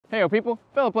Hey people,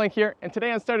 Philip Blank here, and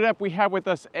today on Started Up we have with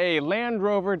us a Land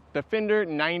Rover Defender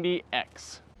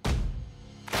 90X.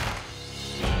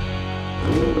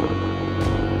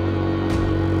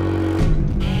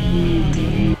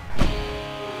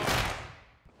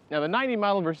 Now the 90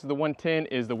 model versus the 110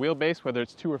 is the wheelbase, whether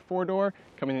it's 2 or 4 door,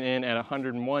 coming in at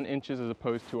 101 inches as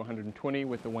opposed to 120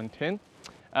 with the 110.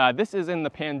 This is in the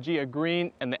Pangea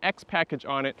green, and the X package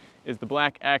on it is the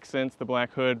black accents, the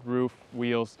black hood, roof,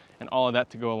 wheels, and all of that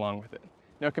to go along with it.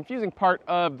 Now, a confusing part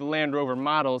of the Land Rover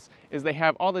models is they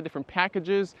have all the different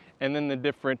packages and then the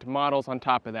different models on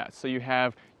top of that. So you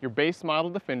have your base model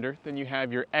Defender, then you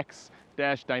have your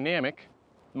X-Dynamic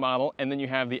model, and then you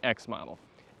have the X model.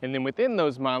 And then within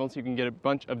those models, you can get a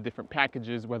bunch of different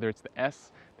packages, whether it's the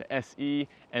S, the SE,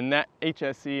 and that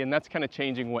HSE, and that's kind of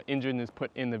changing what engine is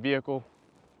put in the vehicle,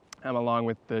 along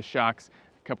with the shocks,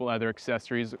 a couple other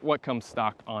accessories, what comes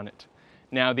stock on it.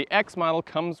 Now the X model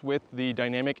comes with the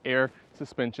dynamic air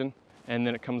suspension, and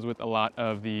then it comes with a lot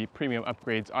of the premium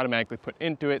upgrades automatically put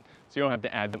into it, so you don't have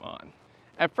to add them on.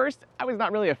 At first, I was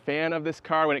not really a fan of this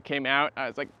car when it came out. I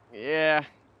was like, yeah,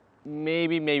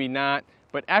 maybe, maybe not.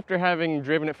 But after having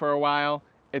driven it for a while,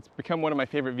 it's become one of my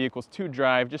favorite vehicles to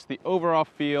drive, just the overall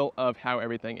feel of how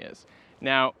everything is.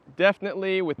 Now,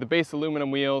 definitely with the base aluminum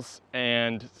wheels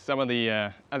and some of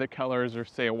the other colors, or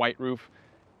say a white roof,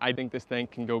 I think this thing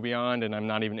can go beyond, and I'm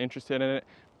not even interested in it.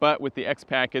 But with the X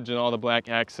package and all the black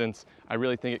accents, I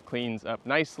really think it cleans up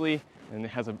nicely, and it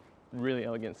has a really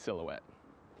elegant silhouette.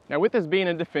 Now, with this being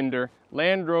a Defender,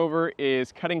 Land Rover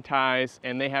is cutting ties,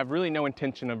 and they have really no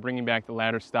intention of bringing back the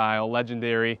ladder style,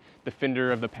 legendary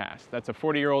Defender of the past. That's a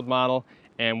 40-year-old model,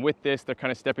 and with this, they're kind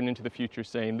of stepping into the future,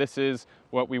 saying this is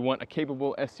what we want a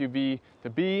capable SUV to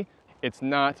be. It's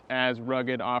not as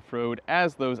rugged off-road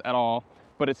as those at all,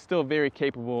 but it's still very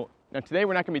capable. Now today,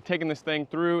 we're not going to be taking this thing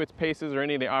through its paces or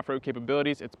any of the off-road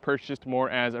capabilities. It's purchased more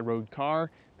as a road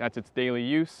car. That's its daily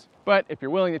use. But if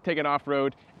you're willing to take it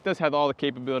off-road, it does have all the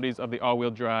capabilities of the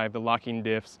all-wheel drive, the locking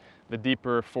diffs, the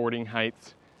deeper fording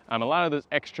heights, a lot of those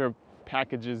extra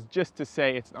packages just to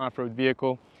say it's an off-road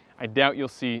vehicle. I doubt you'll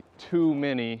see too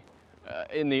many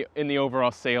in the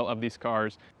overall sale of these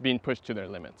cars being pushed to their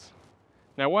limits.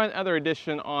 Now, one other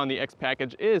addition on the X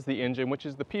package is the engine, which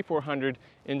is the P400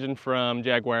 engine from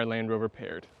Jaguar Land Rover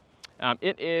paired.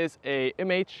 It is a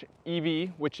MH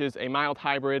EV, which is a mild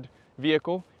hybrid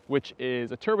vehicle, which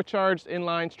is a turbocharged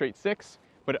inline straight six,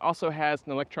 but it also has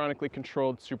an electronically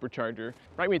controlled supercharger.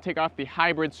 Right when you take off, the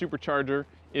hybrid supercharger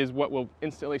is what will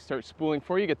instantly start spooling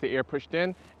for you, get the air pushed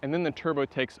in, and then the turbo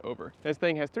takes over. This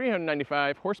thing has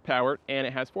 395 horsepower, and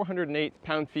it has 408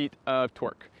 pound-feet of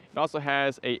torque. It also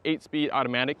has a 8-speed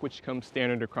automatic, which comes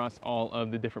standard across all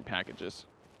of the different packages.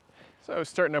 So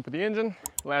starting up with the engine,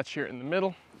 latch here in the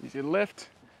middle, easy to lift,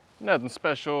 nothing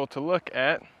special to look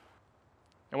at.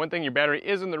 And one thing, your battery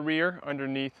is in the rear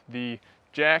underneath the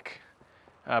jack,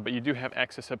 but you do have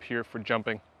access up here for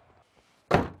jumping.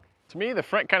 To me, the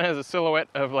front kind of has a silhouette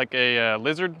of like a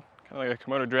lizard, kind of like a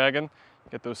Komodo dragon.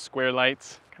 You get those square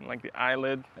lights, kind of like the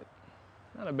eyelid.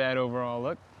 Not a bad overall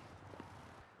look.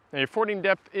 Now your fording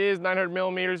depth is 900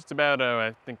 millimeters. It's about,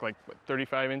 I think, like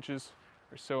 35 inches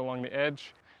or so along the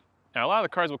edge. Now a lot of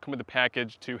the cars will come with the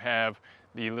package to have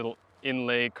the little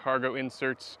inlay cargo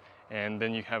inserts, and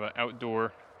then you have an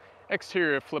outdoor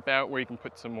exterior flip out where you can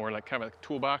put some more like kind of like a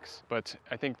toolbox. But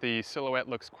I think the silhouette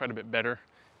looks quite a bit better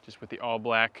just with the all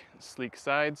black sleek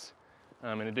sides.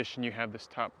 In addition, you have this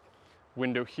top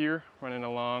window here running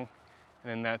along,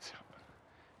 and then that's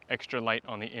extra light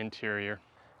on the interior.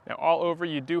 Now all over,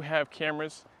 you do have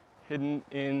cameras hidden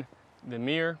in the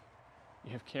mirror.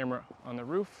 You have camera on the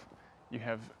roof. You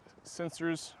have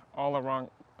sensors all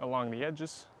along the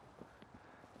edges.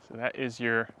 So that is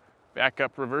your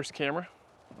backup reverse camera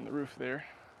on the roof there.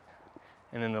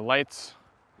 And then the lights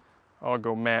all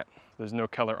go matte. There's no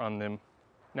color on them.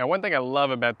 Now one thing I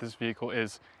love about this vehicle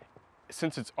is,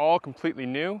 since it's all completely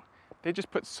new, they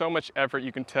just put so much effort,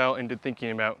 you can tell, into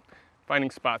thinking about finding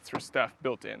spots for stuff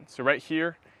built in. So right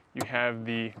here, you have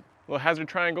the little hazard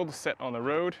triangle to set on the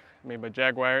road, made by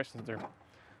Jaguar, since they're the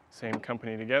same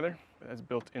company together. That's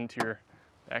built into your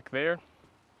back there.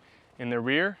 In the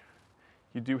rear,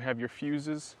 you do have your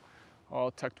fuses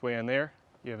all tucked away on there.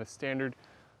 You have a standard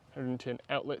 110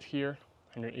 outlet here,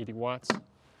 180 watts.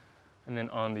 And then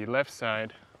on the left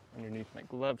side, underneath my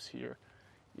gloves here,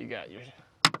 you got your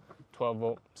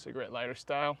 12-volt cigarette lighter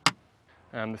style.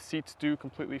 The seats do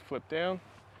completely flip down.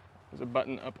 There's a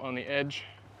button up on the edge.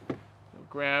 You'll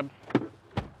grab.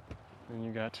 And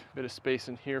you got a bit of space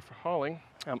in here for hauling.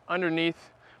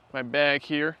 Underneath my bag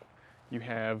here, you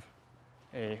have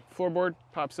a floorboard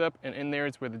pops up, and in there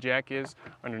is where the jack is.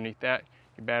 Underneath that,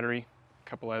 your battery, a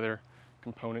couple other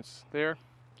components there.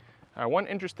 One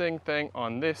interesting thing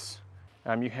on this,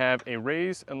 you have a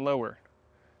raise and lower.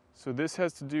 So this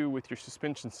has to do with your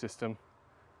suspension system.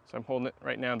 So I'm holding it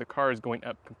right now, the car is going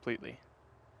up completely.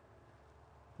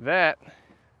 That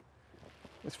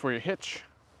is for your hitch.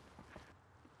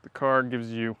 The car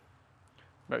gives you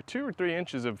about 2 or 3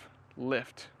 inches of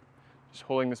lift. Just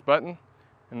holding this button,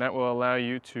 and that will allow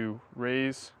you to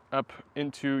raise up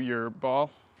into your ball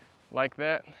like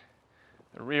that.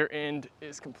 The rear end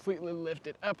is completely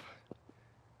lifted up.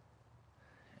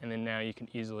 And then now you can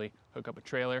easily hook up a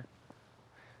trailer,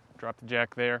 drop the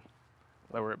jack there,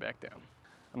 lower it back down.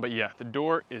 But yeah, the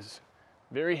door is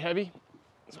very heavy,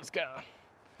 so it's got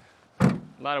a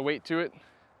lot of weight to it.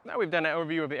 Now we've done an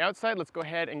overview of the outside, let's go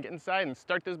ahead and get inside and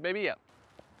start this baby up.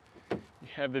 You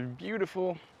have the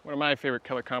beautiful, one of my favorite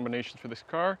color combinations for this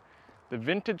car, the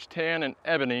vintage tan and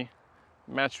ebony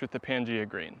matched with the Pangea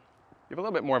green. You have a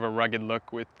little bit more of a rugged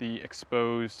look with the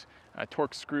exposed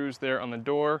torque screws there on the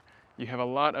door. You have a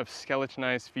lot of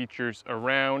skeletonized features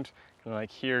around.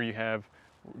 Like here you have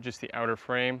just the outer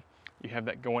frame. You have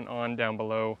that going on down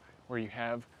below where you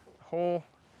have a hole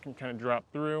can kind of drop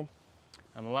through.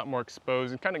 A lot more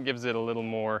exposed and kind of gives it a little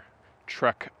more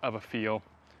truck of a feel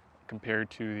compared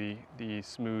to the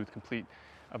smooth, complete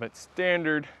of its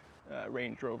standard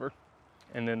Range Rover.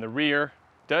 And then the rear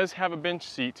does have a bench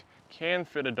seat, can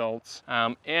fit adults,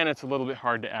 and it's a little bit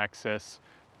hard to access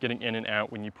getting in and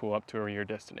out when you pull up to your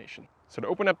destination. So to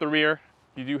open up the rear,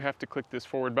 you do have to click this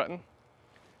forward button.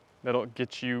 That'll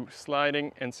get you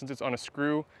sliding, and since it's on a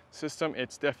screw system,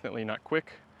 it's definitely not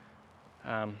quick.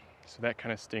 So that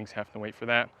kind of stings having to wait for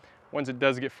that. Once it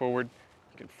does get forward,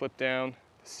 you can flip down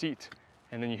the seat,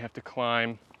 and then you have to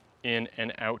climb in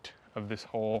and out of this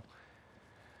hole.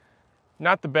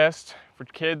 Not the best for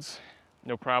kids,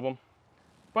 no problem.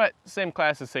 But same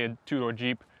class as, say, a two-door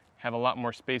Jeep, have a lot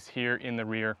more space here in the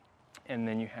rear. And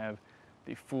then you have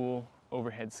the full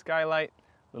overhead skylight,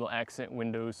 little accent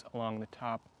windows along the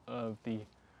top of the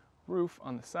roof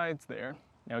on the sides there.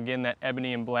 Now again, that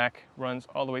ebony and black runs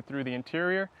all the way through the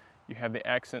interior. You have the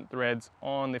accent threads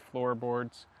on the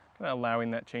floorboards, kind of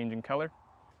allowing that change in color.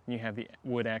 And you have the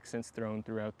wood accents thrown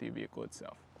throughout the vehicle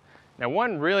itself. Now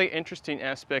one really interesting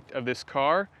aspect of this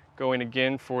car, going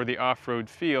again for the off-road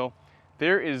feel,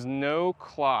 there is no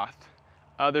cloth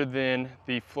other than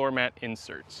the floor mat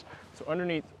inserts. So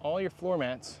underneath all your floor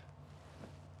mats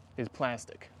is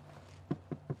plastic.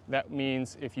 That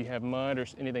means if you have mud or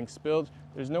anything spilled,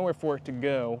 there's nowhere for it to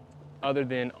go other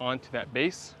than onto that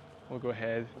base. We'll go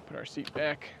ahead and put our seat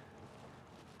back,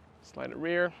 slide it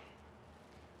rear.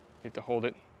 You have to hold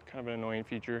it, kind of an annoying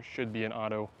feature, should be an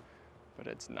auto, but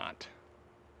it's not.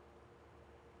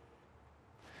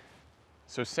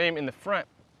 So same in the front,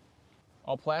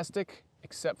 all plastic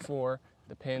except for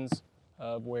the pins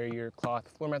of where your cloth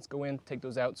floor mats go in. Take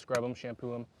those out, scrub them,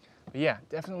 shampoo them. But yeah,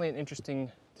 definitely an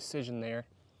interesting decision there.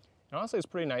 And honestly, it's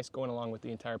pretty nice going along with the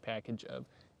entire package of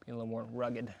being a little more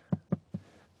rugged.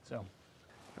 So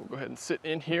we'll go ahead and sit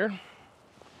in here.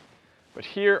 But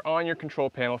here on your control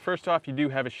panel, first off, you do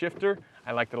have a shifter.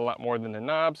 I liked it a lot more than the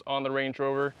knobs on the Range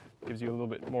Rover. Gives you a little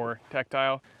bit more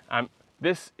tactile.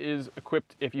 This is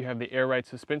equipped if you have the air ride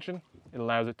suspension. It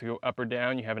allows it to go up or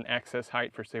down. You have an access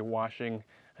height for, say, washing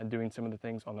and doing some of the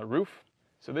things on the roof.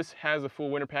 So this has a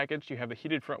full winter package. You have the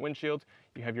heated front windshield,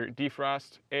 you have your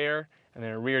defrost air, and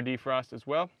then a rear defrost as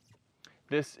well.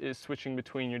 This is switching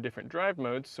between your different drive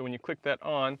modes. So when you click that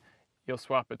on, you'll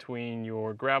swap between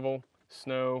your gravel,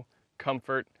 snow,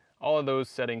 comfort. All of those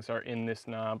settings are in this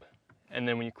knob. And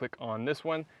then when you click on this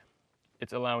one,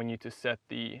 it's allowing you to set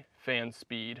the fan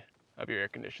speed of your air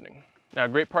conditioning. Now, a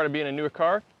great part of being a newer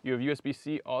car, you have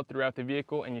USB-C all throughout the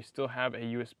vehicle, and you still have a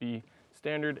USB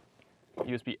standard,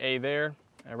 USB-A there.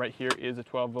 Right here is a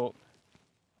 12-volt.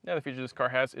 Now, the feature this car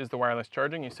has is the wireless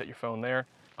charging. You set your phone there.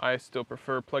 I still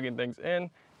prefer plugging things in,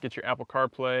 get your Apple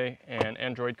CarPlay and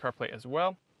Android CarPlay as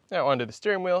well. Now, onto the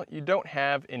steering wheel. You don't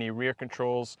have any rear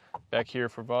controls back here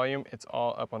for volume. It's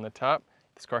all up on the top.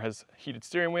 This car has a heated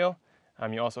steering wheel.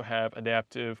 You also have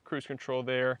adaptive cruise control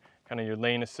there, kind of your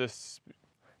lane assists.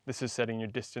 This is setting your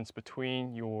distance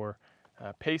between your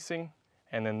pacing,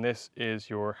 and then this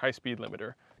is your high-speed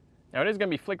limiter. Now it is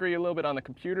going to be flickery a little bit on the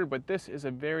computer, but this is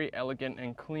a very elegant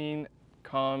and clean,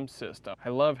 calm system. I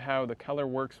love how the color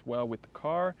works well with the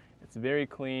car. It's very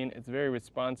clean, it's very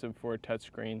responsive for a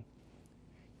touchscreen.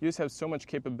 You just have so much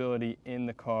capability in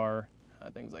the car,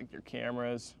 things like your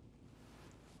cameras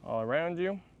all around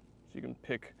you. So you can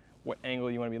pick what angle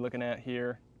you want to be looking at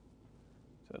here.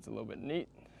 So that's a little bit neat.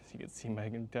 So you can see my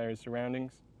entire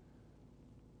surroundings.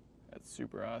 That's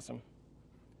super awesome.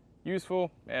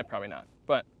 Useful? Probably not.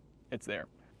 it's there.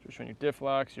 So showing your diff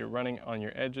locks, you're running on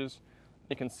your edges.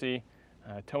 You can see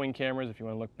towing cameras if you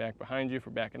want to look back behind you for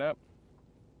backing up.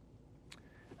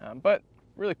 But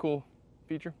really cool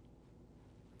feature.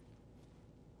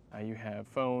 You have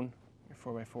phone, your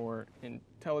 4x4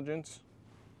 intelligence.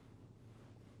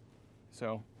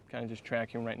 So kind of just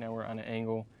tracking. Right now we're on an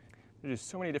angle. There's just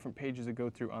so many different pages to go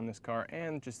through on this car,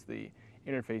 and just the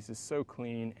interface is so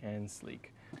clean and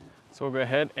sleek. So we'll go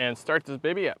ahead and start this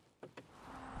baby up.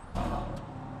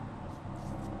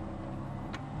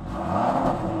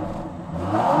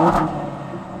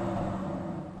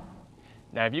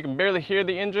 Now if you can barely hear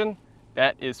the engine,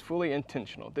 that is fully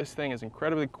intentional. This thing is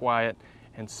incredibly quiet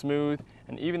and smooth,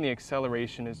 and even the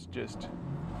acceleration is just...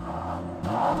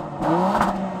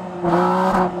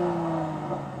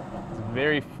 It's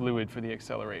very fluid for the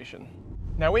acceleration.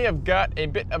 Now we have got a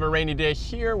bit of a rainy day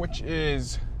here, which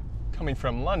is coming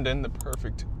from London, the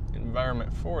perfect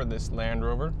environment for this Land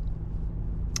Rover.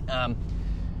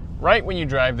 Right when you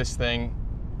drive this thing,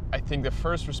 I think the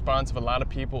first response of a lot of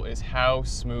people is how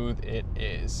smooth it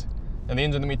is. Now the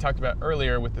engine that we talked about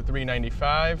earlier with the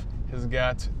 395 has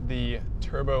got the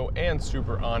turbo and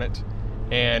super on it,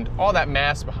 and all that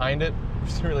mass behind it,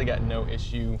 you've really got no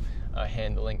issue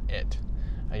handling it.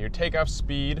 Your takeoff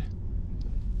speed,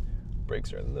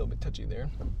 brakes are a little bit touchy there.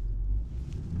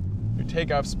 Your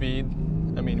takeoff speed,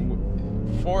 I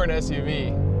mean, for an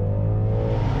SUV,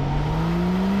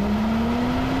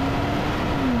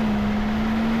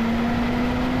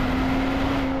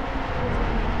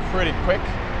 pretty quick.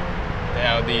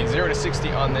 Now the 0 to 60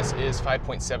 on this is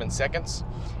 5.7 seconds.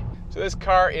 So this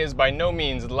car is by no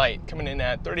means light, coming in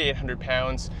at 3,800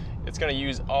 pounds. It's going to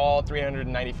use all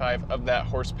 395 of that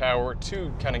horsepower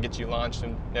to kind of get you launched.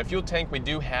 And now fuel tank, we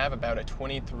do have about a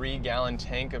 23-gallon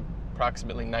tank of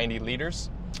approximately 90 liters.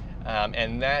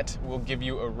 And that will give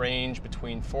you a range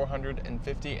between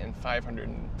 450 and 500,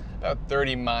 about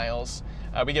 30 miles.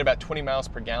 We get about 20 miles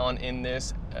per gallon in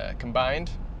this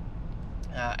combined.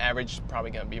 Average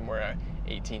probably going to be more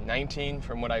 18, 19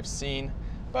 from what I've seen,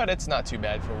 but it's not too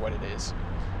bad for what it is.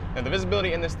 Now the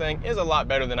visibility in this thing is a lot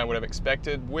better than I would have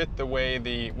expected with the way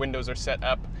the windows are set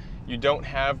up. You don't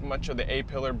have much of the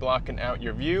A-pillar blocking out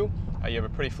your view. You have a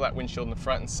pretty flat windshield in the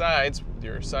front and sides with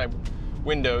your side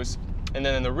windows. And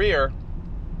then in the rear,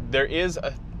 there is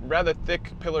a rather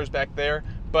thick pillars back there,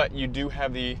 but you do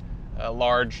have the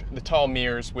tall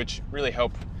mirrors, which really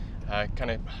help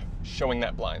kind of showing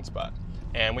that blind spot.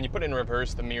 And when you put it in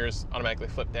reverse, the mirrors automatically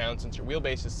flip down. Since your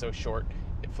wheelbase is so short,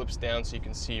 it flips down so you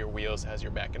can see your wheels as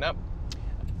you're backing up.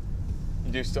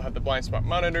 You do still have the blind spot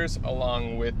monitors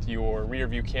along with your rear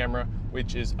view camera,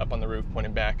 which is up on the roof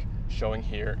pointing back, showing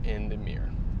here in the mirror.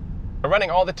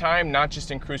 Running all the time, not just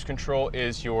in cruise control,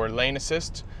 is your lane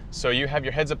assist. So you have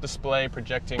your heads-up display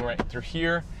projecting right through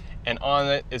here, and on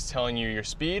it is telling you your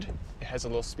speed. It has a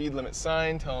little speed limit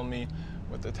sign telling me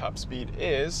what the top speed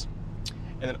is.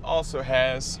 And it also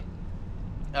has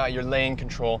your lane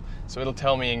control, so it'll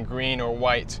tell me in green or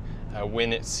white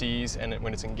when it sees and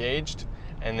when it's engaged,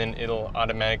 and then it'll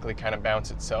automatically kind of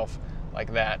bounce itself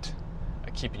like that,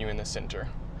 keeping you in the center.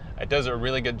 It does a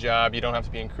really good job. You don't have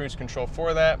to be in cruise control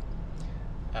for that,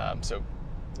 so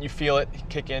you feel it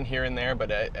kick in here and there,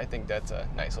 but I think that's a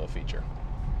nice little feature.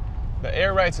 The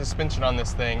air ride suspension on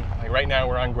this thing, like right now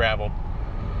we're on gravel,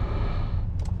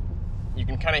 you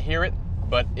can kind of hear it,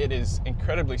 but it is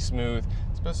incredibly smooth,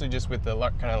 especially just with the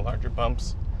kind of larger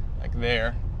bumps like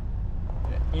there.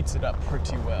 It eats it up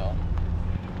pretty well.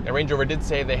 Now Range Rover did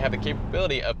say they have the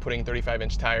capability of putting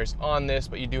 35-inch tires on this,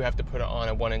 but you do have to put it on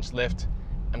a 1-inch lift.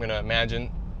 I'm gonna imagine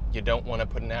you don't wanna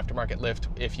put an aftermarket lift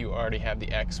if you already have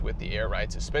the X with the air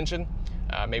ride suspension.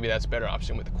 Maybe that's a better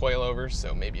option with the coilovers,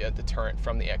 so maybe a deterrent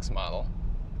from the X model.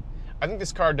 I think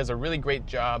this car does a really great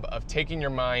job of taking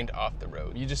your mind off the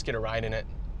road. You just get a ride in it.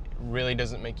 Really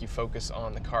doesn't make you focus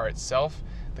on the car itself.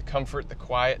 The comfort, the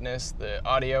quietness, the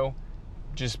audio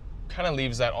just kind of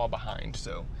leaves that all behind.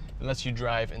 So it lets you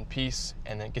drive in peace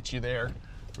and then get you there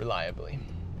reliably.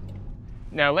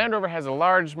 Now Land Rover has a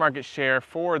large market share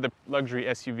for the luxury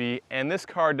SUV, and this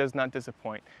car does not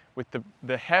disappoint. With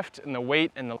the heft and the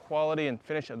weight and the quality and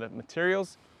finish of the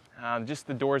materials, just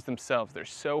the doors themselves, they're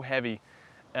so heavy,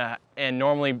 and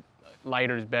normally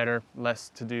lighter is better, less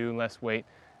to do, less weight.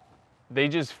 They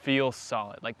just feel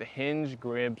solid. Like the hinge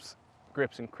grips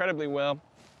incredibly well,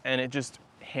 and it just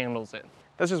handles it.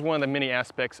 That's just one of the many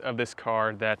aspects of this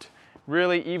car that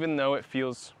really, even though it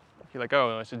feels, you're like,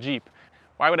 oh, it's a Jeep.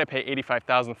 Why would I pay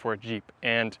 $85,000 for a Jeep?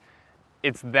 And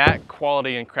it's that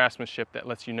quality and craftsmanship that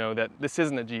lets you know that this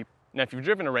isn't a Jeep. Now, if you've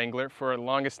driven a Wrangler, for the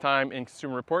longest time in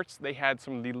Consumer Reports, they had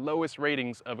some of the lowest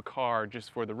ratings of a car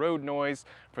just for the road noise,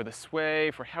 for the sway,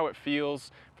 for how it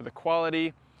feels, for the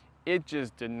quality. It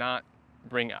just did not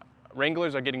bring up.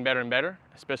 Wranglers are getting better and better,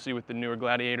 especially with the newer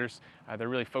Gladiators. They're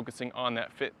really focusing on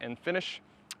that fit and finish,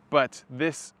 but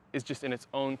this is just in its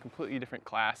own completely different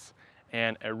class,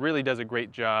 and it really does a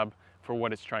great job for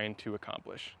what it's trying to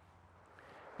accomplish.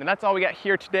 And that's all we got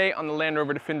here today on the Land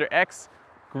Rover Defender X.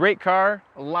 Great car,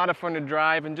 a lot of fun to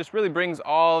drive, and just really brings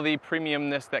all the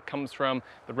premiumness that comes from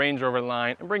the Range Rover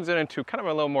line and brings it into kind of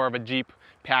a little more of a Jeep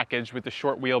package with the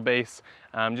short wheelbase,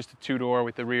 just a two-door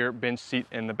with the rear bench seat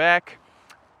in the back.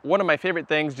 One of my favorite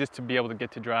things, just to be able to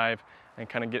get to drive and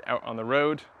kind of get out on the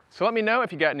road. So let me know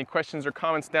if you got any questions or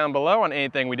comments down below on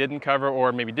anything we didn't cover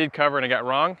or maybe did cover and I got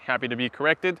wrong. Happy to be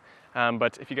corrected.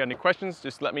 But if you got any questions,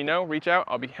 just let me know, reach out.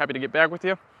 I'll be happy to get back with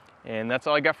you. And that's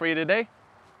all I got for you today.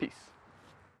 Peace.